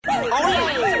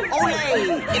Hey,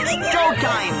 it's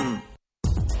showtime!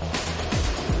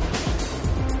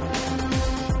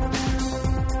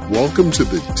 Welcome to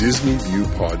the Disney View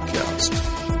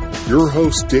Podcast. Your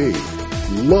host, Dave,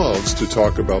 loves to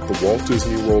talk about the Walt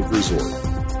Disney World Resort.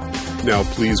 Now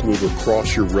please move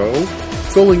across your row,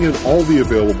 filling in all the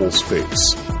available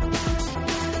space.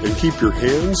 And keep your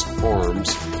hands,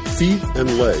 arms, feet,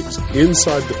 and legs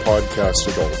inside the podcast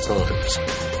at all times.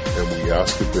 And we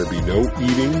ask that there be no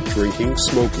eating, drinking,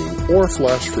 smoking, or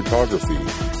flash photography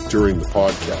during the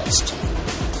podcast.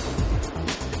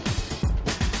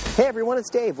 Hey everyone, it's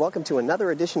Dave. Welcome to another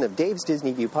edition of Dave's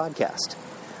Disney View Podcast.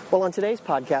 Well, on today's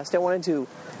podcast, I wanted to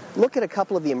look at a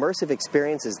couple of the immersive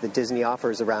experiences that Disney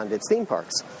offers around its theme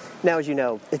parks. Now, as you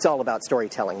know, it's all about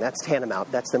storytelling. That's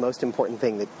tantamount. That's the most important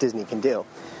thing that Disney can do.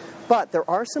 But there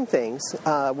are some things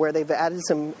where they've added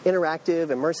some interactive,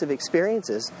 immersive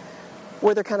experiences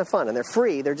where they're kind of fun and they're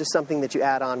free. They're just something that you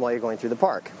add on while you're going through the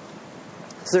park.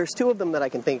 So there's two of them that I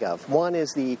can think of. One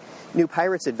is the new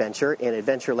Pirates Adventure in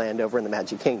Adventureland over in the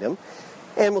Magic Kingdom,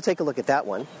 and we'll take a look at that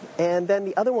one. And then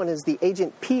the other one is the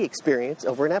Agent P experience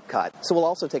over in Epcot, so we'll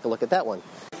also take a look at that one.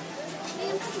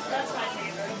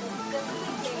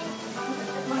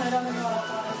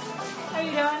 How you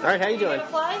doing? All right, how you doing? Want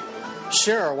to play?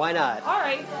 Sure, why not? All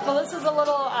right. Well, this is a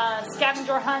little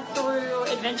scavenger hunt through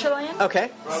Adventureland.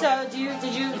 Okay. So,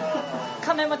 did you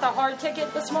come in with a hard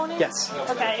ticket this morning? Yes.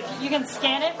 Okay. If you can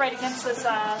scan it right against this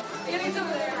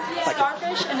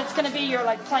starfish, and it's going to be your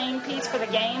playing piece for the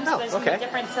game. So there's going to be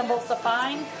different symbols to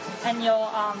find, and you'll.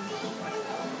 All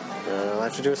I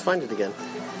have to do is find it again.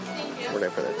 Where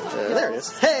did I put it? There it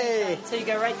is. Hey! So you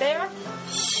go right there.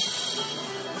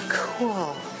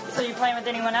 Cool. So you playing with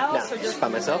anyone else, No, or just by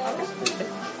myself. Okay.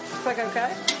 Click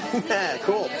OK. Yeah,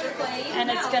 cool.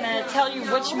 And it's going to tell you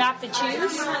which map to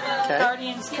choose. Okay.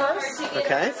 Guardian's Curse.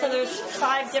 Okay. So there's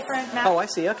 5 different maps. Oh, I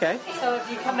see. Okay. So if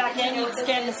you come back in, you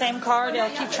scan the same card. It'll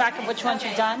keep track of which ones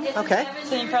you've done. Okay.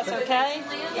 So you press OK,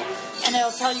 and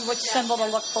it'll tell you which symbol to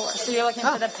look for. So you're looking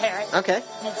for the parrot. Okay.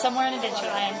 And it's somewhere in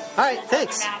Adventureland. All right.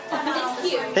 Thanks.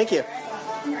 Thank you.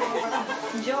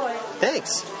 Enjoy.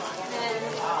 Thanks.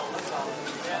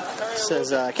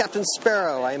 Says Captain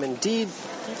Sparrow, I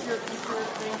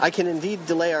can indeed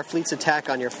delay our fleet's attack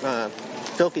on your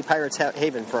filthy pirates'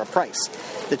 haven for a price.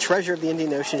 The treasure of the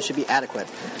Indian Ocean should be adequate.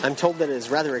 I'm told that it is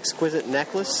a rather exquisite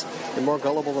necklace, and more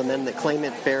gullible than men that claim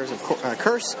it bears a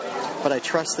curse, but I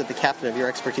trust that the captain of your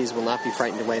expertise will not be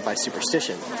frightened away by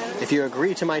superstition. If you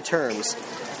agree to my terms,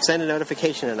 send a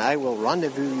notification and I will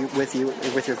rendezvous with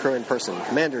your crew in person.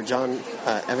 Commander John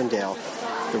Evandale,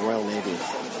 the Royal Navy.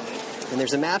 And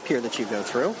there's a map here that you go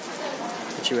through,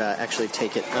 that you actually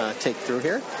take through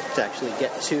here to actually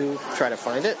get to try to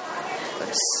find it.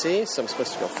 I see, so I'm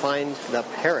supposed to go find the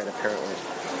parrot, apparently.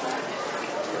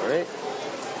 All right.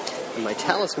 And my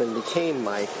talisman became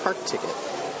my park ticket.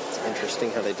 It's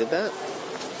interesting how they did that.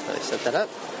 I set that up.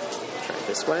 Try it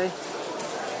this way.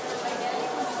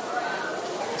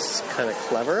 This is kind of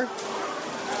clever.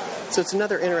 So it's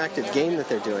another interactive game that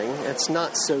they're doing. It's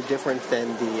not so different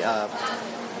than the...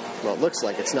 Well, it looks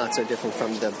like it's not so different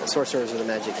from the Sorcerers of the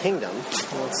Magic Kingdom.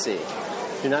 Let's see.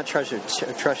 Do not touch the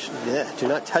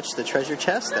treasure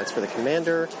chest. That's for the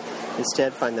commander.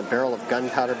 Instead, find the barrel of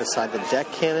gunpowder beside the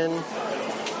deck cannon.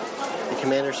 The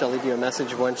commander shall leave you a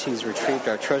message once he's retrieved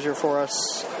our treasure for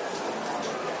us.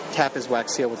 Tap his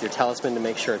wax seal with your talisman to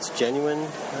make sure it's genuine.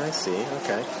 I see.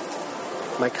 Okay.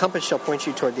 My compass shall point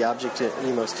you toward the object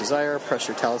you most desire. Press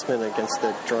your talisman against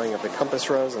the drawing of the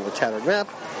compass rose on the tattered map.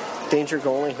 Danger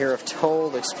go only here if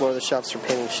told. Explore the shops for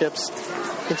painting ships.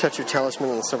 You can touch your talisman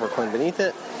on the silver coin beneath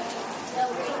it.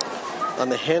 On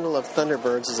the handle of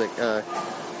Thunderbirds is a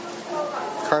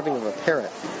carving of a parrot.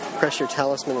 Press your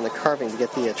talisman on the carving to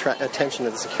get the attention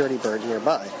of the security bird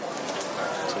nearby.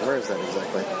 So where is that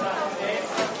exactly?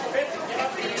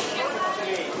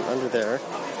 Under there.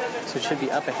 So it should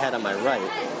be up ahead on my right.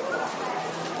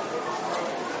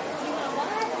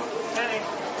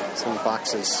 Some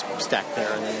boxes stacked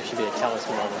there, and then there should be a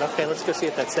talisman on it. Okay, let's go see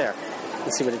if that's there.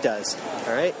 Let's see what it does.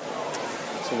 All right?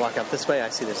 So walk up this way. I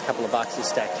see there's a couple of boxes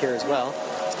stacked here as well.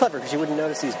 It's clever because you wouldn't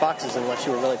notice these boxes unless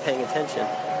you were really paying attention.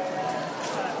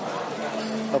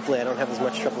 Hopefully I don't have as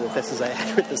much trouble with this as I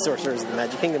had with the Sorcerers of the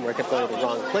Magic Kingdom where I kept going to the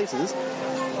wrong places.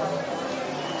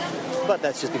 But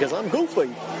that's just because I'm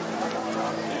goofy.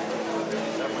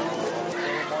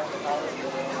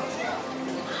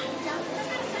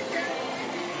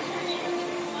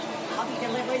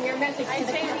 Delivering your message to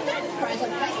the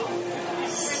present day.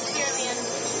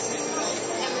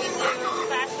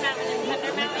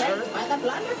 By the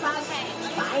blunderbuss,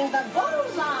 find the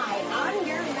bullseye on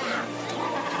your map.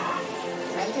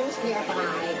 Treasures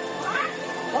nearby.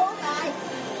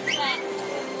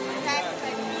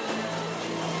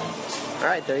 All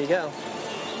right, there you go.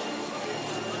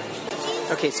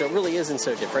 Okay, so it really isn't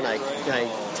so different. I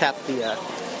tapped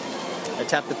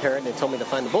the parrot and it told me to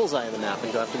find the bullseye on the map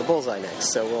and go after the bullseye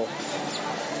next. So we'll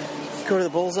go to the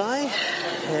bullseye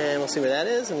and we'll see where that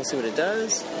is and we'll see what it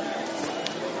does.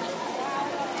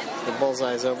 The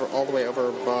bullseye is all the way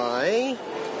over by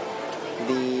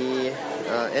the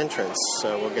entrance,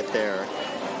 so we'll get there.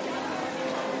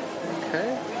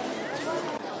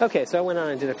 Okay, so I went on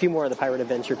and did a few more of the Pirate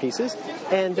Adventure pieces,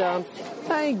 and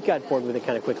I got bored with it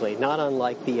kind of quickly, not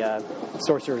unlike the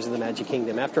Sorcerers of the Magic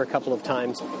Kingdom. After a couple of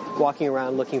times walking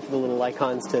around looking for the little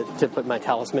icons to put my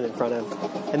talisman in front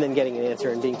of, and then getting an answer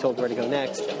and being told where to go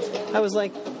next, I was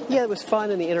like, yeah, it was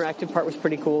fun, and the interactive part was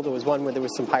pretty cool. There was one where there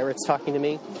was some pirates talking to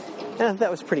me, and I thought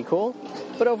that was pretty cool.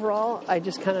 But overall, I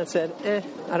just kind of said,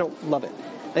 I don't love it.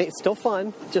 It's still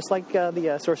fun, just like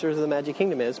the Sorcerers of the Magic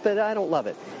Kingdom is, but I don't love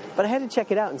it. But I had to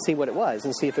check it out and see what it was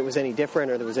and see if it was any different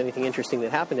or there was anything interesting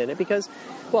that happened in it because,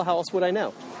 well, how else would I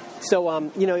know? So, all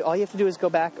you have to do is go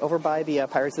back over by the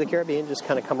Pirates of the Caribbean, just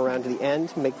kind of come around to the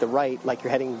end, make the right like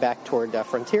you're heading back toward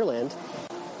Frontierland.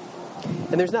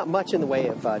 And there's not much in the way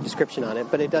of description on it,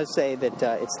 but it does say that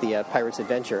it's the Pirate's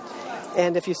Adventure.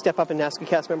 And if you step up and ask a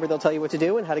cast member, they'll tell you what to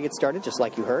do and how to get started, just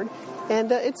like you heard.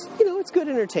 And it's good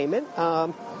entertainment.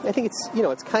 I think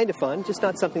it's kind of fun, just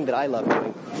not something that I love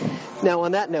doing. Now,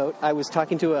 on that note, I was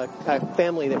talking to a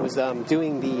family that was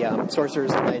doing the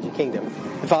Sorcerers of the Magic Kingdom.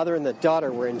 The father and the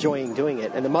daughter were enjoying doing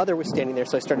it, and the mother was standing there,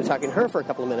 so I started talking to her for a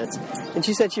couple of minutes, and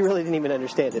she said she really didn't even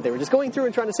understand it. They were just going through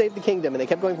and trying to save the kingdom, and they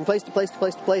kept going from place to place to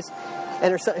place to place,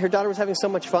 and her daughter was having so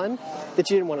much fun that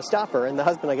she didn't want to stop her, and the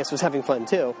husband, I guess, was having fun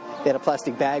too. They had a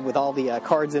plastic bag with all the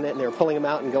cards in it, and they were pulling them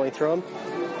out and going through them.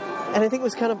 And I think it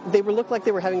was looked like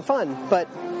they were having fun, but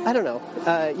I don't know.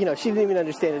 She didn't even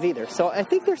understand it either. So I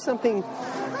think there's something,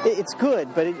 it's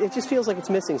good, but it just feels like it's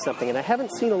missing something. And I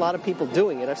haven't seen a lot of people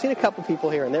doing it. I've seen a couple people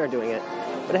here and there doing it,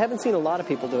 but I haven't seen a lot of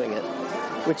people doing it,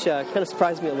 which kind of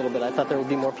surprised me a little bit. I thought there would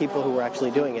be more people who were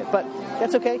actually doing it. But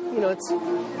that's okay. It's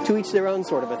to each their own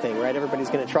sort of a thing, right? Everybody's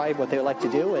going to try what they like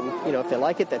to do, and, if they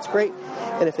like it, that's great.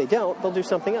 And if they don't, they'll do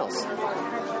something else.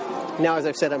 Now, as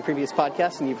I've said on previous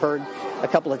podcasts, and you've heard a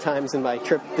couple of times in my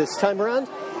trip this time around,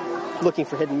 looking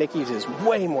for hidden Mickeys is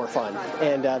way more fun.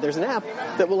 And there's an app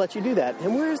that will let you do that.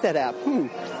 And where is that app?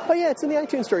 Oh, yeah, it's in the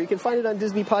iTunes Store. You can find it on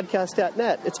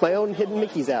DisneyPodcast.net. It's my own hidden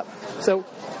Mickeys app. So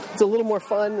it's a little more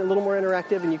fun, a little more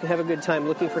interactive, and you can have a good time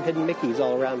looking for hidden Mickeys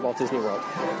all around Walt Disney World,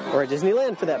 or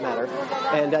Disneyland for that matter.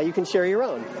 And you can share your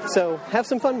own. So have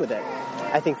some fun with it.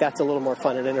 I think that's a little more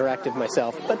fun and interactive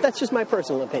myself, but that's just my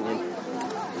personal opinion.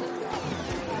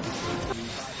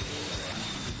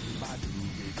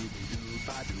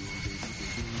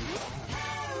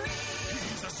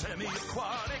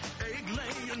 Semi-aquatic,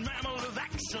 egg-laying mammal of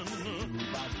action. He's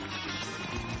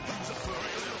a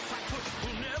furry little flatfoot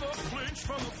who'll never flinch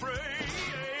from the fray.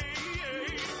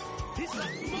 He's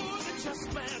got more than just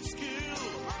bad skill.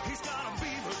 He's got a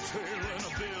beaver tail and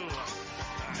a bill.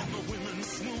 And the women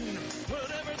swoon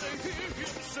whatever they hear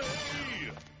him say.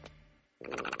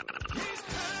 He's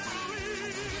Perry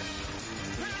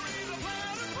the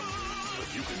platypus.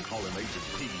 You can call him Agent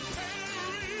P.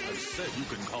 I said you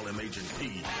can call him Agent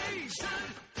P.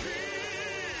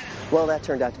 Well, that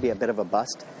turned out to be a bit of a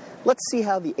bust. Let's see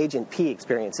how the Agent P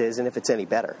experience is and if it's any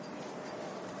better.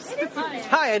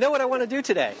 Hi, I know what I want to do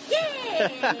today.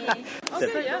 Yay!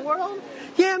 The world?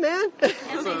 Yeah, man.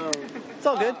 It's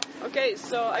all good. Okay,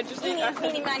 so I just need...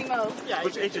 Meeny, miny, mo. Yeah,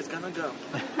 which agent's gonna go?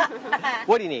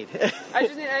 What do you need? I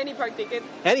just need any park ticket.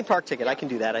 Any park ticket. I can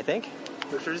do that, I think.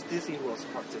 But there's Disney World's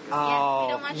park ticket.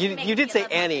 Oh, you did say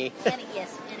Annie. Annie,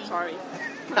 yes, Annie. Sorry.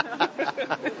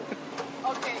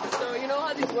 Okay, so you know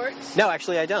how this works? No,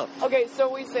 actually I don't. Okay,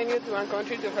 so we send you to one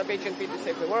country to help Agent P to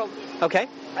save the world. Okay.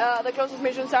 The closest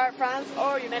missions are France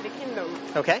or United Kingdom.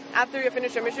 Okay. After you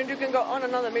finish a mission, you can go on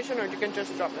another mission or you can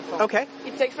just drop the phone. Okay.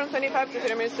 It takes from 25 to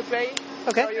 30 minutes to play.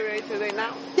 Okay. So are you ready to do it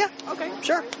now? Yeah. Okay.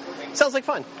 Sure. Sounds like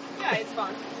fun. Yeah, it's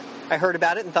fun. I heard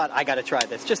about it and thought, I got to try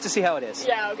this, just to see how it is.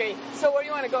 Yeah, okay. So where do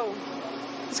you want to go?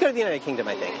 Let's go to the United Kingdom,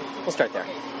 I think. We'll start there.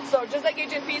 Okay. So just like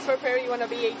Agent P is for Perry, you want to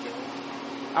be A2?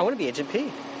 I want to be Agent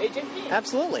P. Agent P?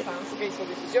 Absolutely. Okay, so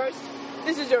this is yours.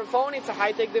 This is your phone. It's a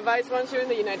high-tech device. Once you're in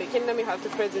the United Kingdom, you have to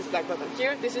press this black button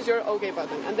here. This is your OK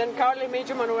button. And then Carly,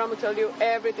 Major Monogram will tell you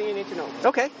everything you need to know.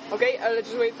 Okay. Okay, I'll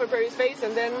just wait for Perry's face,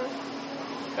 and then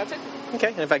that's it. Okay,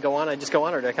 and if I go on, I just go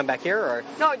on, or do I come back here, or?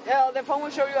 No, the phone will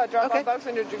show you a drop-off box,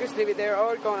 and you just leave it there,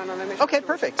 or go on another mission. Okay,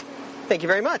 perfect. Thank you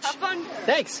very much. Have fun.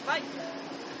 Thanks. Bye.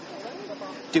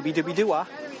 Doobie-doobie-doo-wah.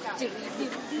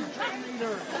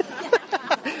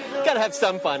 Gotta have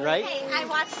some fun, right? Hey, I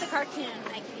watched the cartoon.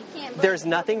 I can can't. There's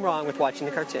nothing wrong with watching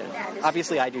the cartoon.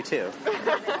 Obviously, I do too.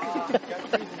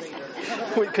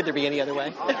 Could there be any other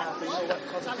way?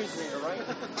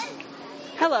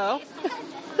 Hello.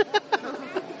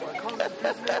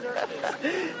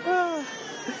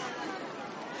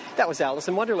 That was Alice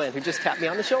in Wonderland, who just tapped me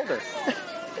on the shoulder.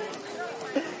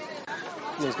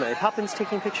 There's Mary Poppins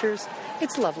taking pictures.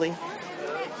 It's lovely.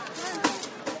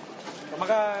 Oh my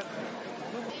God.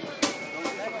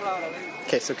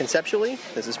 Okay, so conceptually,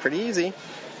 this is pretty easy.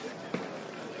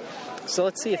 So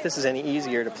let's see if this is any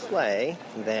easier to play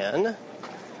than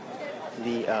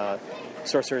the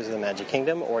Sorcerers of the Magic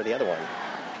Kingdom or the other one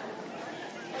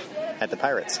at the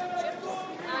Pirates.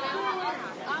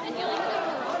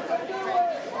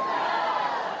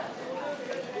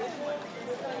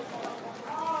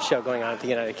 Show going on at the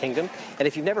United Kingdom. And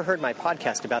if you've never heard my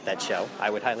podcast about that show, I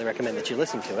would highly recommend that you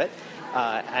listen to it.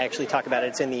 I actually talk about it.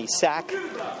 It's in the SAC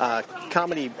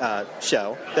comedy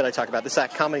show that I talk about, the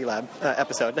SAC Comedy Lab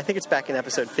episode. And I think it's back in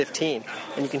episode 15.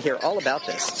 And you can hear all about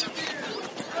this.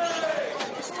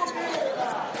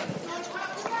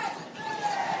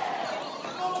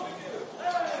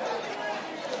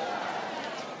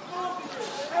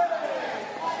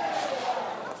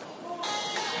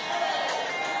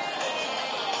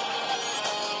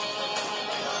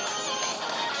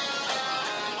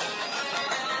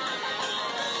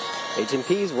 Agent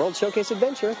P's World Showcase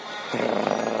Adventure.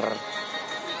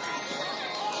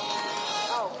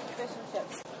 Oh, fish and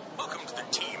chips. Welcome to the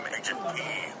team, Agent P.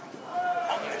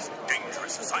 On this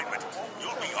dangerous assignment,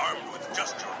 you'll be armed with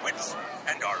just your wits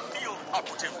and our field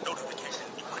operative notification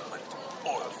equipment.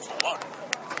 Or fun.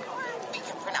 We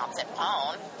can pronounce it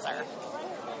phone, sir.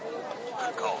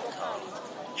 Good call, Carl.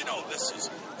 You know, this is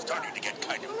starting to get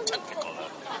kind of technical.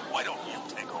 Why don't you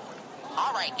take over?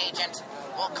 All right, Agent.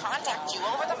 We'll contact you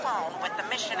over the phone with the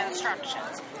mission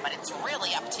instructions, but it's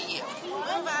really up to you.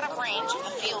 Move out of range of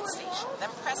the field station, then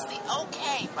press the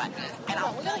OK button, and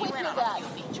I'll fill you in on a few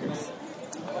features.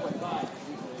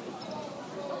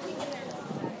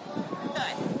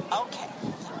 Good. Okay.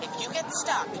 If you get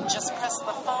stuck, just press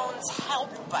the phone's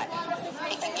help button.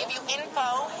 It can give you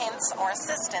info, hints, or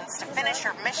assistance to finish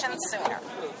your mission sooner.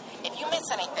 If you miss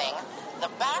anything, the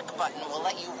back button will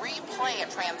let you replay a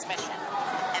transmission,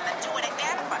 and the do it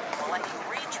again button will let you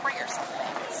re-trigger some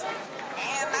things.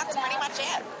 And that's pretty much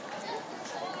it.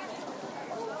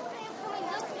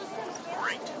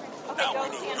 Great. Now we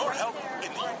need your help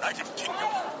in the United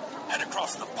Kingdom. Head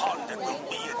across the pond and we'll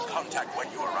be in contact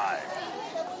when you arrive.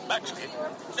 Actually, it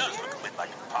does look a bit like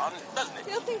a pond, doesn't it? I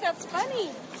still think that's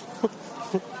funny.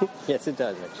 Yes, it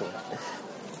does, actually.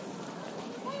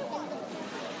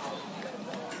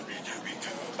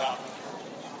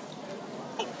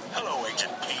 Oh, hello,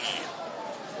 Agent P.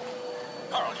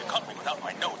 Carl, you caught me without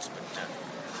my notes, but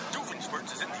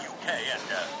Doofenshmirtz is in the UK, and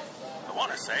I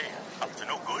want to say, up to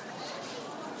no good.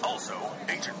 Also,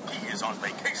 Agent P is on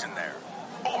vacation there.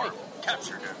 Or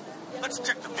captured. Let's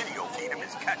check the video feed of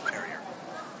his cat carrier.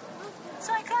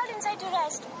 So I crawled inside to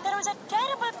rest. There was a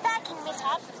terrible packing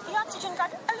mishap. The oxygen got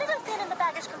a little thin in the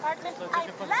baggage compartment. I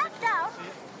blacked out,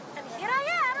 and here I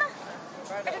am.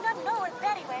 I do not know where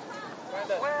Betty went.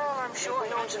 Well, I'm sure he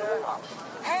knows it all.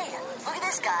 Hey, look at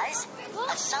this, guys.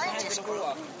 A scientist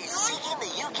group is seeking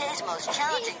the UK's most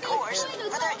challenging course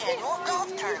for their annual golf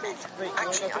tournament.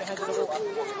 Actually, I've got a bit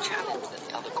more of a challenge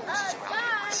than other courses around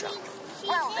here myself.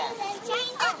 Well then,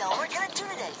 I know what we're gonna do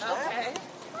today, sir. Okay.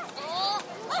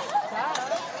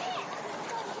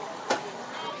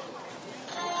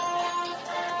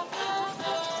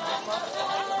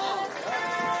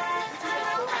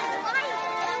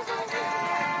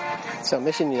 So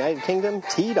Mission United Kingdom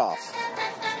teed off.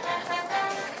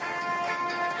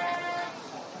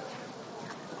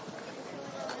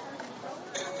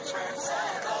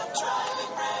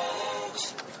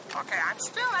 Okay, I'm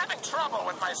still having trouble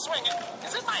with my swing.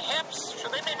 Is it my hips?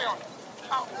 Should they maybe...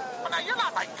 Oh, well, now, you're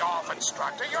not my golf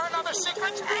instructor. You're another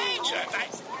secret agent.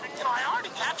 I already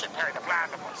captured Perry the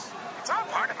Platypus. It's all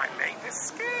part of my latest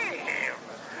scheme.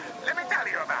 Let me tell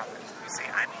you about it. You see,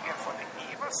 I'm here for the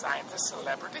Evil Scientist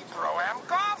Celebrity Pro-Am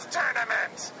Golf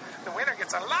Tournament. The winner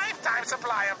gets a lifetime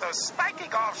supply of those spiky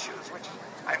golf shoes, which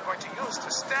I'm going to use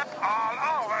to step all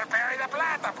over Perry the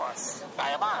Platypus.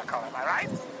 Diabolical, am I right?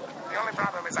 The only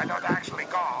problem is I don't actually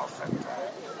golf, and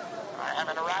I have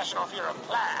an irrational fear of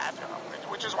plaid,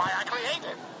 which is why I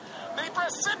created the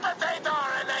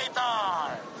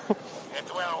Precipitator-inator. It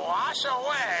will wash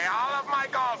away all of my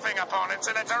golfing opponents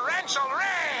in a torrential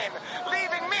rain,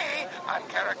 leaving me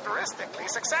uncharacteristically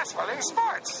successful in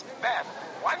sports. Then,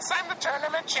 once I'm the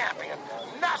tournament champion,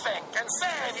 nothing can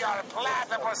save your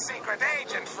Platypus secret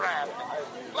agent friend.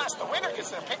 Plus, the winner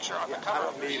gets their picture on the cover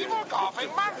of Evil Golfing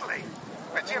Monthly.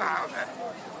 But, you know,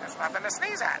 there's nothing to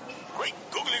sneeze at. Great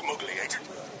googly moogly, agent.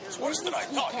 It's worse than I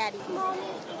thought. I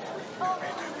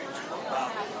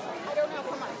don't know,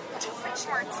 come on.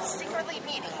 Doofenshmirtz is secretly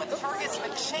meeting with Fergus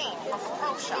McShane from the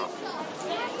Pro Shop.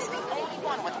 He's the only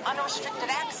one with unrestricted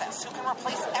access who can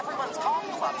replace everyone's golf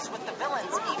clubs with the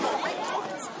villain's evil rigged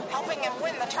ones, helping him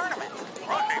win the tournament.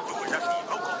 Rendezvous is at the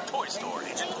local toy store,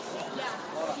 agent.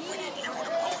 We need you to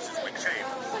pose as McShane,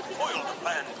 foil the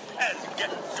plan, and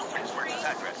get Doofenshmirtz's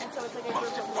address.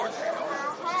 Most importantly, though,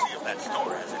 see if that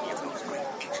store has any of those great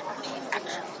Agent P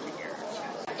action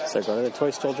figures. So go to the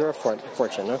Toy Soldier of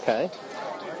Fortune, okay.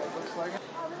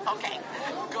 Okay,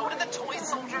 go to the Toy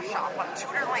Soldier shop on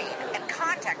Tudor Lane and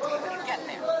contact me when you get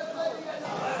there. I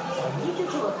need you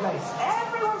to replace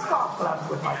everyone's golf clubs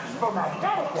with my evil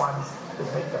magnetic ones to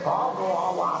make the ball go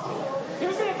all wobbly.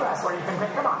 Here's the address where you can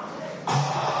pick them up.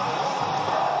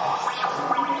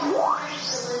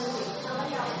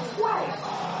 Wait,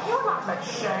 you're not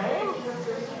McShane?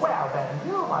 Well then,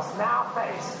 you must now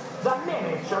face the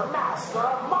miniature master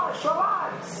of martial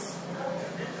arts.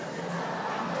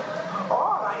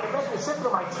 Or I can make you sit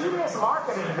through my tedious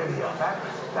marketing video.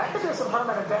 That could do some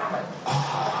permanent damage.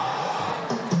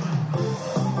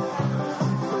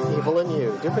 Evil and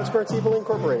You. Doofenshmirtz Evil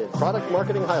Incorporated. Product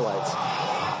marketing highlights.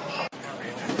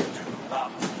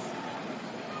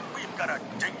 We've got a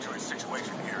dangerous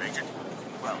situation here, Agent.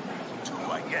 Well, two,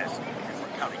 I guess, if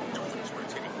we're counting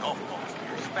Doofenshmirtz hitting golf balls in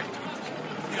your spectrum.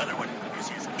 The other one is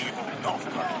his evil golf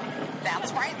cart.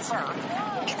 That's right, sir.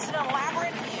 It's an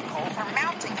elaborate vehicle for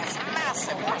mounting his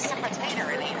massive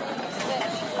precipitator-inator,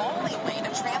 and the only way to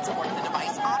transport the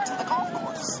device onto the golf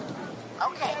course.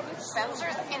 Okay,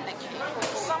 sensors indicate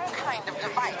some kind of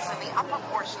device in the upper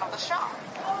portion of the shop.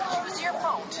 Use your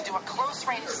phone to do a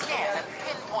close-range scan and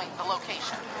pinpoint the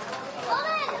location.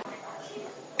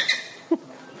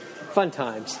 Fun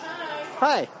times.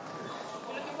 Hi.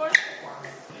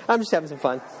 I'm just having some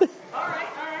fun. All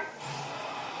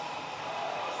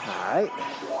right.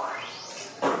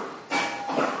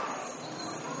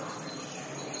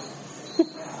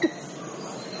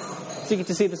 So you get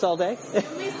to see this all day?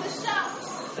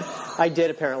 I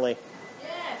did, apparently.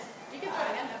 Yes. You can try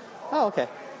again now. Oh, okay.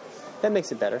 That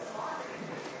makes it better.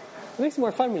 It makes it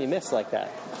more fun when you miss like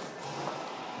that.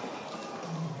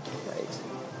 Right.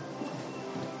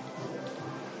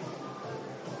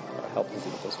 I'll help you do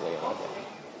it this way. Okay.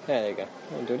 There you go.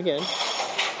 I'll do it again.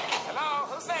 Hello,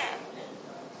 who's there?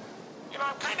 You know,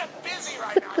 I'm kind of busy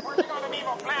right now. I'm working on an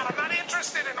evil plan. I'm not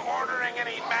interested in ordering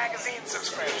any magazine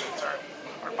subscriptions or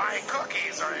buying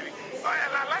cookies or anything.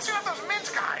 Unless you have those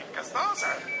mint kind, because those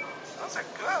are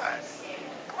good.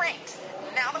 Great.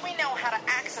 Now that we know how to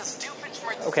access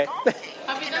Doofenshmirtz's Okay. golf game,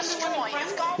 we can destroy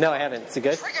his golf. No, I haven't. Is it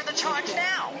good? Trigger the charge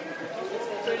now.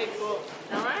 Pretty cool.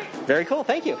 All right. Very cool.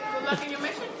 Thank you. Good luck in your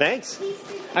mission. Thanks.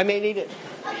 I may need it.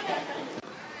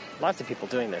 Lots of people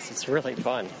doing this. It's really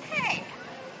fun. Hey,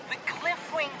 the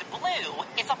cliff-winged blue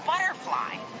is a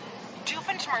butterfly.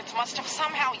 Doofenshmirtz must have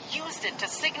somehow used it to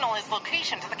signal his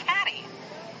location to the caddy.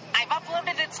 I've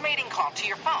uploaded its mating call to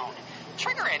your phone.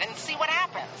 Trigger it and see what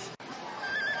happens.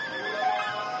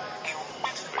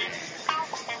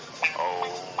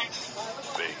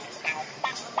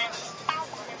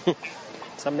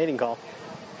 Some mating call.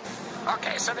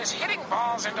 Okay, so this hitting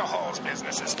balls into holes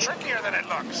business is trickier than it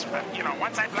looks. But, you know,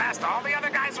 once I blast all the other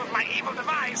guys with my evil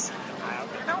device, I'll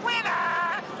be the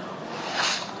winner!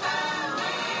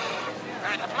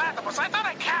 Hey, the Platypus, I thought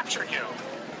I captured you.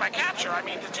 By capture, I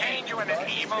mean detained you in an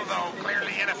evil, though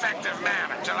clearly ineffective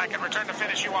manner until I can return to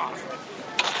finish you off.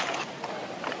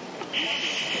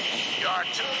 You're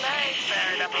too late,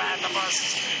 Fairy the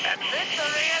Platypus, and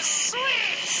victory is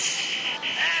sweet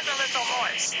and a little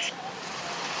moist.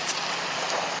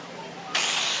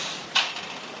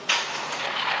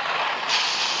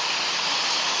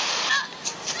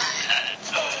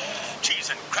 Cheese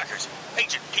and crackers.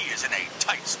 Agent P is in a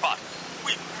tight spot.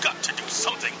 We've got to do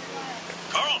something.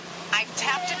 Carl? I've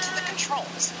tapped into the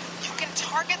controls. You can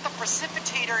target the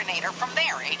precipitator-inator from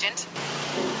there, Agent.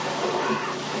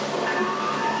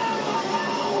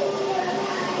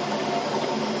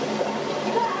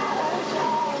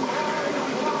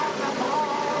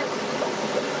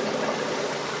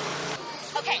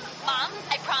 Okay, Mom,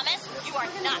 I promise you are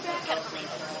not gonna believe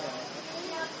it.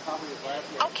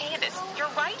 Oh, Candace, you're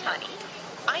right, honey.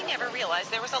 I never realized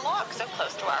there was a lock so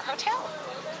close to our hotel.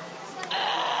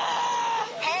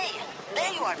 Hey,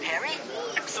 there you are, Perry.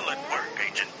 Excellent work,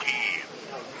 Agent P.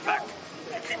 In fact,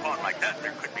 you keep on like that,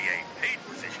 there could be a paid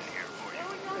position here for you.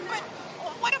 But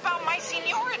what about my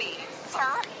seniority, sir?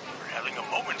 We're having a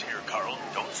moment here, Carl.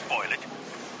 Don't spoil it.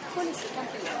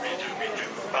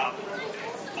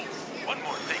 One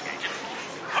more thing, Agent.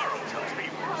 Carl tells me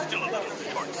we're still a little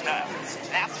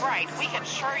short-staffed. That's right. We could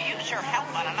sure use your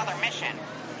help on another mission,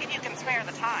 if you can spare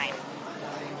the time.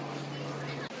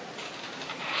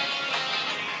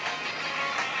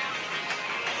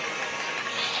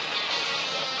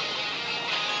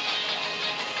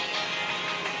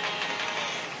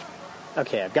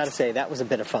 Okay, I've got to say, that was a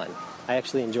bit of fun. I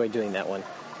actually enjoyed doing that one.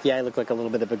 Yeah, I look like a little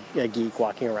bit of a geek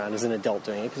walking around as an adult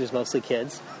doing it, because there's mostly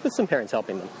kids, with some parents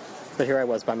helping them. But here I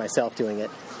was by myself doing it.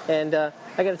 And I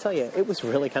got to tell you, it was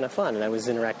really kind of fun. And I was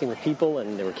interacting with people,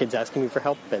 and there were kids asking me for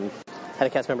help, and had a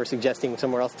cast member suggesting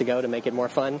somewhere else to go to make it more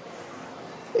fun.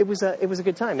 It was a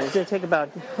good time. It was going to take about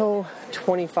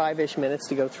 25-ish minutes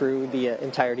to go through the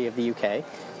entirety of the UK.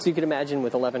 So you could imagine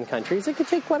with 11 countries, it could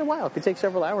take quite a while. It could take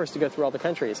several hours to go through all the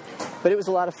countries. But it was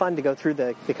a lot of fun to go through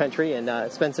the country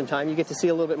and spend some time. You get to see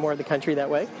a little bit more of the country that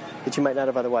way that you might not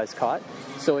have otherwise caught.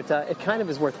 So it kind of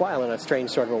is worthwhile in a strange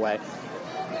sort of a way.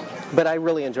 But I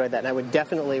really enjoyed that, and I would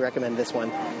definitely recommend this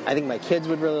one. I think my kids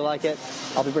would really like it.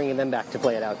 I'll be bringing them back to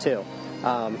play it out too.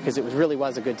 Because it really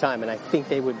was a good time, and I think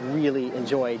they would really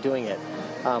enjoy doing it.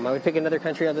 I would pick another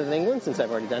country other than England, since I've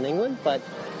already done England, but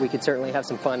we could certainly have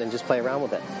some fun and just play around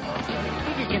with it.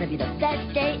 This is going to be the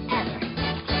best day ever.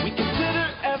 We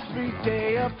consider every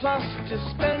day a plus to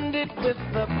spend it with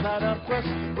the platypus.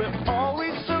 We're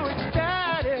always so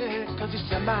ecstatic, because he's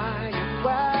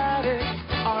semi-aquatic.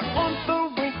 Our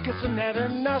ornithorhynchus and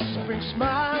Ananas bring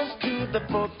smiles to the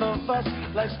both of us.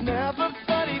 Life's never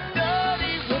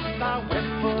fuddy-duddy with our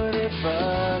wet-footed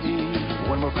buddy.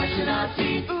 When we're brushing our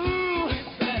teeth, ooh,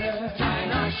 it's better.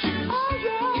 Tying our shoes, oh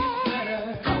yeah, it's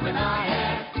better. Combing our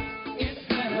hair, it's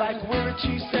better. Like we're a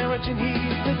cheese sandwich and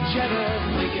he's the cheddar.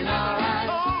 Blinking our eyes,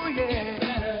 oh yeah, it's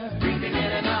better. Breathing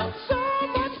in and out, so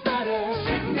much better.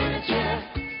 Sitting in a chair,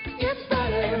 it's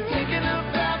better. And taking a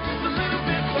bath is a little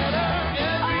bit better.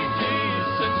 Every day is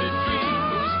such a dream.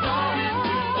 We're starting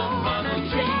to the mother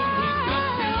tree. He's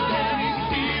got his daddy's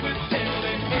fever,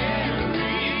 telling Harry.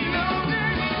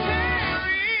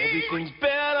 Everything's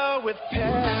better with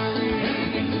Perry.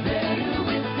 Everything's better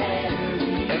with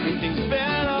Perry. Everything's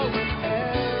better with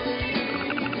Perry.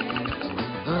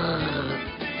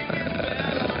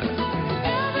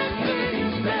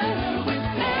 Everything's better with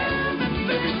Perry.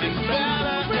 Everything's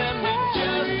better, and we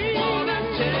just wanna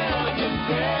tell you,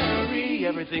 Perry.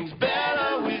 Everything's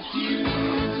better with you.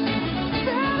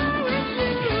 Better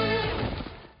with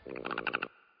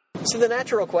you. So the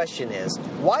natural question is,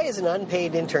 why is an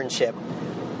unpaid internship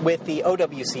with the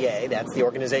OWCA, that's the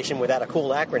organization without a cool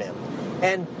acronym,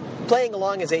 and playing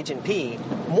along as Agent P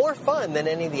more fun than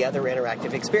any of the other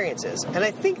interactive experiences? And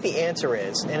I think the answer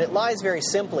is, and it lies very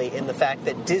simply in the fact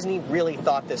that Disney really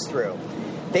thought this through.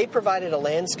 They provided a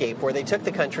landscape where they took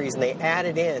the countries and they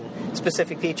added in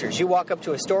specific features. You walk up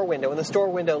to a store window and the store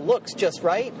window looks just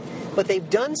right, but they've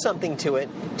done something to it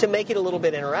to make it a little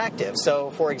bit interactive.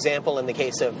 So, for example, in the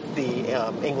case of the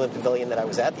England pavilion that I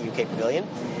was at, the UK pavilion,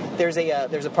 there's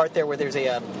a part there where there's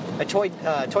a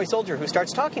toy soldier who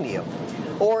starts talking to you.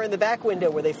 Or in the back window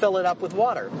where they fill it up with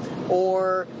water,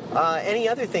 or any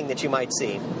other thing that you might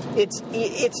see.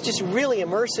 It's just really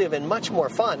immersive and much more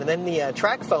fun. And then the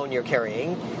track phone you're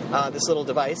carrying, this little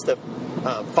device, the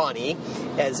Phony,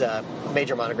 as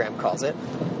Major Monogram calls it,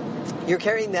 you're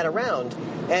carrying that around.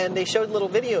 And they showed little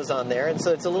videos on there, and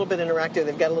so it's a little bit interactive.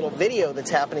 They've got a little video that's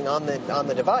happening on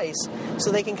the device, so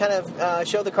they can kind of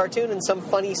show the cartoon and some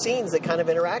funny scenes that kind of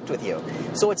interact with you.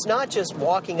 So it's not just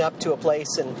walking up to a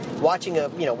place and watching a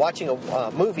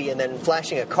movie and then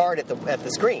flashing a card at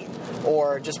the screen,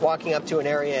 or just walking up to an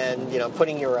area and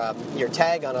putting your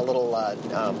tag on a little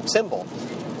symbol.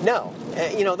 No.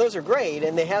 Those are great,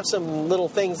 and they have some little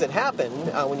things that happen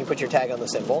when you put your tag on the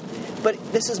symbol, but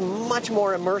this is much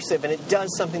more immersive, and it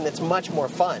does something that's much more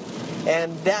fun.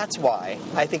 And that's why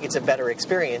I think it's a better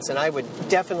experience, and I would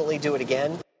definitely do it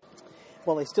again.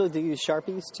 Well, they still do use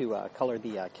Sharpies to color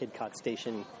the Kidcot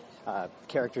Station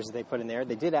characters that they put in there.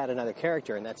 They did add another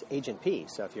character, and that's Agent P.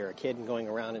 So if you're a kid and going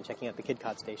around and checking out the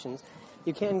Kidcot stations,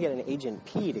 you can get an Agent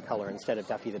P to color instead of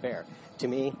Duffy the Bear. To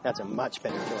me, that's a much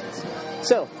better choice.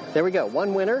 So, there we go.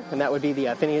 One winner, and that would be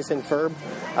the Phineas and Ferb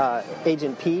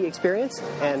Agent P experience.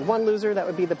 And one loser, that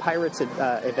would be the Pirates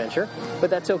adventure.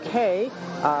 But that's okay.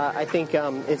 I think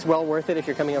it's well worth it if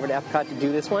you're coming over to Epcot to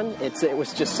do this one. It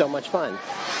was just so much fun.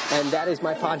 And that is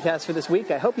my podcast for this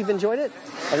week. I hope you've enjoyed it.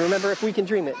 And remember, if we can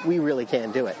dream it, we really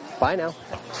can do it. Bye now.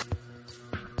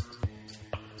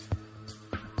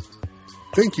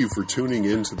 Thank you for tuning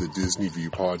in to the Disney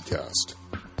View podcast.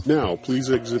 Now,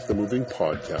 please exit the moving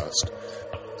podcast.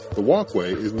 The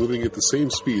walkway is moving at the same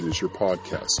speed as your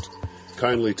podcast.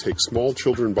 Kindly take small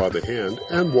children by the hand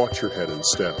and watch your head and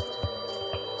step.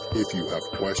 If you have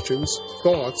questions,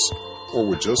 thoughts, or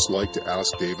would just like to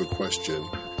ask Dave a question,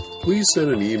 please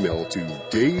send an email to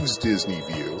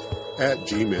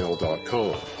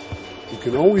davesdisneyview@gmail.com. You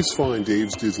can always find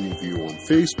Dave's Disney View on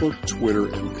Facebook, Twitter,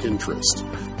 and Pinterest.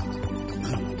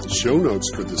 The show notes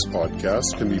for this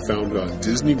podcast can be found on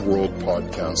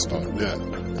DisneyWorldPodcast.net.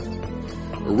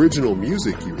 Original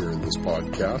music you hear in this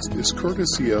podcast is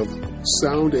courtesy of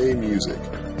Sound A Music.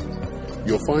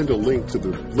 You'll find a link to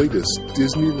the latest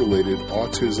Disney-related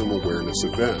autism awareness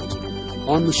event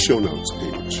on the show notes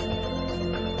page.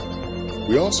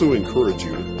 We also encourage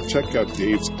you to check out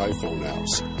Dave's iPhone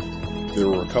apps. There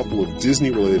are a couple of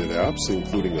Disney-related apps,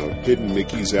 including a Hidden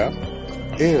Mickey's app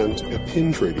and a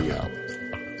pin trading app.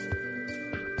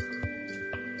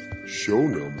 Show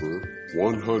number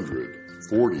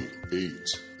 148.